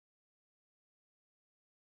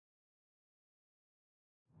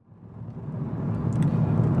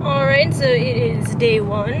Alright, so it is day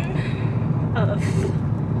 1 of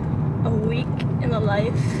a week in the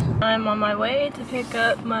life. I'm on my way to pick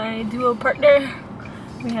up my duo partner.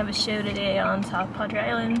 We have a show today on South Padre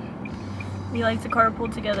Island. We like to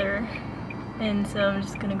carpool together, and so I'm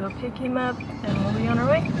just gonna go pick him up and we'll be on our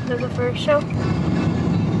way to the first show.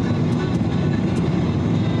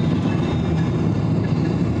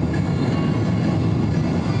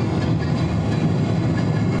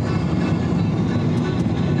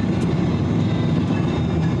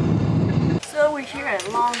 So we're here at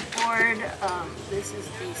Longboard. This is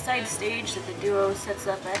the side stage that the duo sets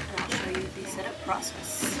up at, and I'll show you the setup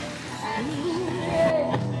process.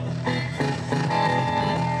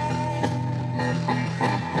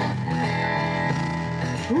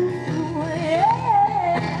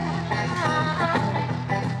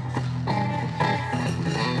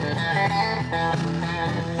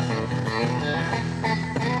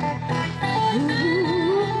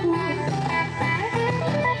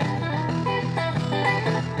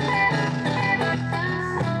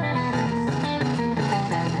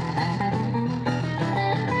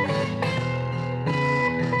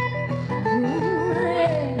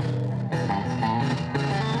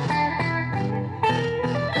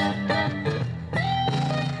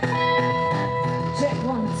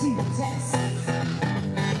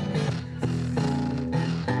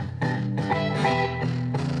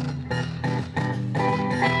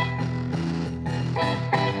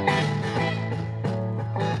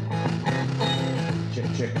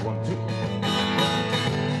 Check 1, 2.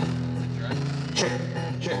 Check.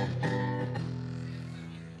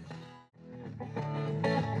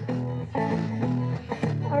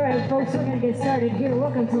 Alright folks, we're gonna get started here.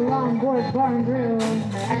 Welcome to Longboard Bar and Grill.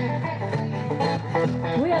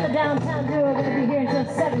 We are the downtown duo. We're gonna be here until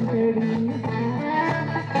 7:30.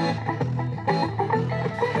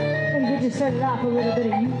 Gonna get you started off a little bit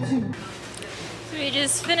of YouTube. So we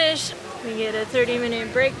just finished. We get a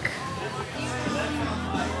 30-minute break.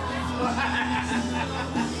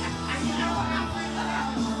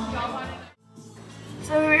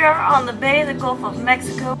 So we are on the bay, the Gulf of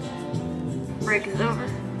Mexico. Break is over.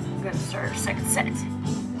 We're gonna start our second set.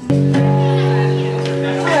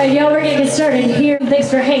 Alright y'all, we're gonna get started here. Thanks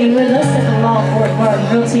for hanging with us at the Longboard Bar and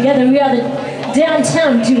Grill together. We are the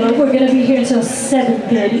downtown duo. We're gonna be here until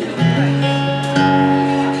 7:30.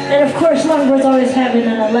 And of course, Longboard's always having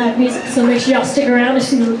live music, so make sure y'all stick around to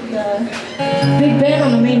see the big band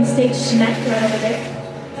on the main stage tonight, right over there.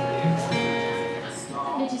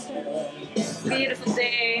 Beautiful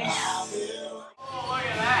day.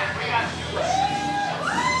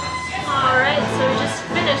 Alright, so we just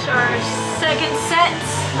finished our second set.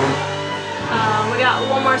 We got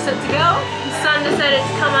one more set to go. The sun decided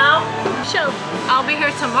to come out. Show. I'll be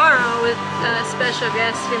here tomorrow with a special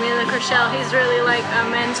guest, Jamila Kershell. He's really like a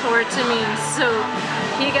mentor to me, so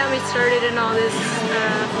he got me started in all this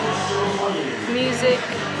music,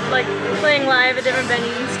 like playing live at different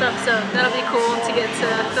venues and stuff, so that'll be cool to get to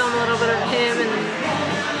film a little bit of him and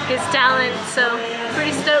his talent, so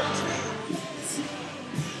pretty stoked.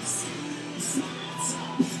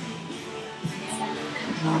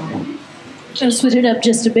 I'll switch it up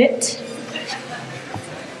just a bit.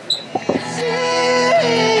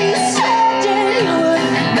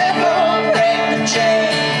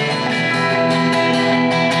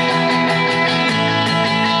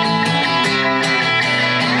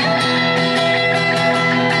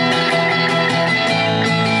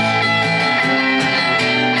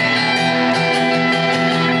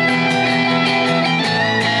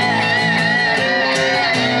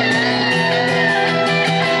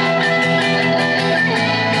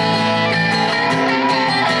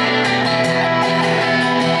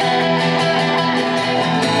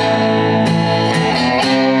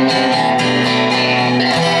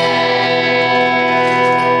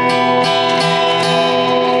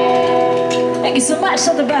 Thank you so much.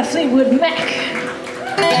 Something by Fleetwood Mac.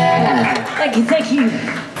 Thank you.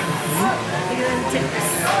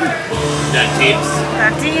 That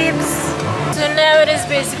tapes. So now it is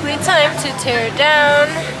basically time to tear it down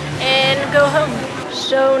and go home.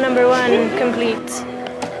 Show number 1 complete.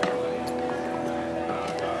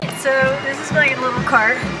 So this is my little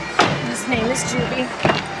car. His name is Julie.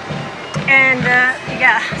 And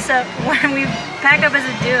yeah, so when we pack up as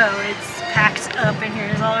a duo, it's packed up in here.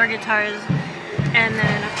 There's all our guitars. And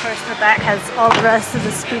then of course the back has all the rest of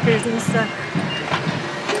the speakers and stuff.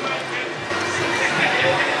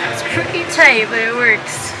 It's pretty tight, but it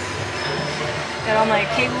works. Got all my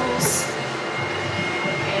cables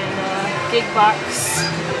and gig box,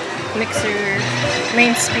 mixer,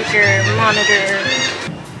 main speaker, monitor.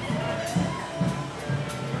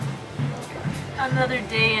 On Another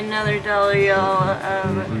day, another dollar, y'all.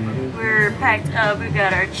 We're packed up, we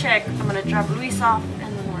got our check. I'm gonna drop Luis off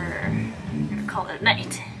and then we're gonna call it a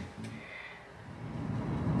night.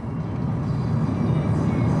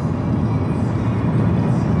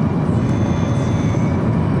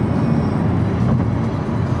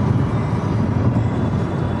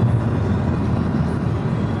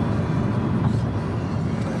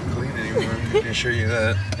 Not clean anymore, I can assure you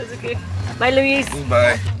that. That's okay. Bye, Luis.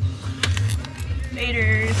 Bye.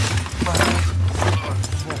 Later.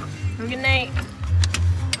 Have a good night.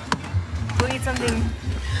 Go eat something.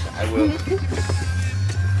 I will.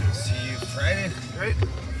 See you Friday, right?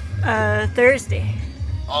 Thursday.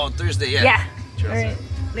 Oh, Thursday, yeah. Yeah. Alright.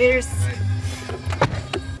 Later.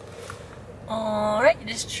 Alright,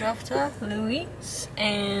 just dropped off Luis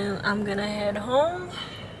and I'm gonna head home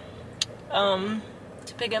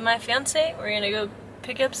to pick up my fiance. We're gonna go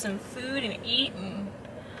pick up some food and eat and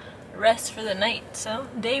rest for the night. So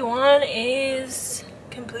day one is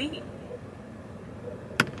complete.